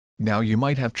Now you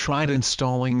might have tried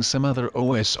installing some other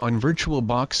OS on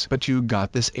VirtualBox but you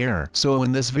got this error. So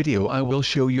in this video I will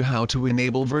show you how to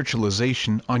enable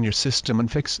virtualization on your system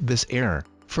and fix this error.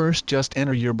 First, just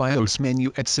enter your BIOS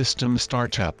menu at System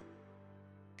Startup.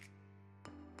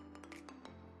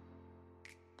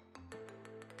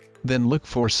 Then look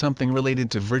for something related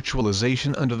to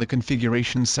virtualization under the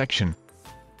configuration section.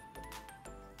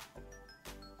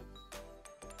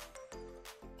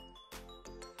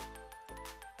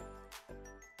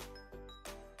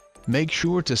 Make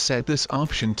sure to set this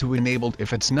option to enabled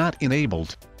if it's not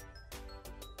enabled.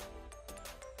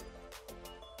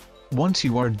 Once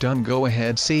you are done, go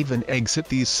ahead, save and exit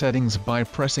these settings by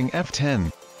pressing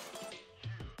F10.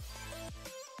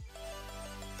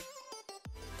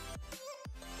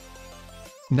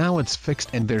 Now it's fixed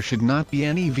and there should not be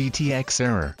any VTX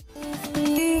error.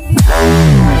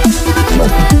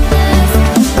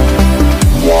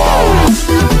 Wow.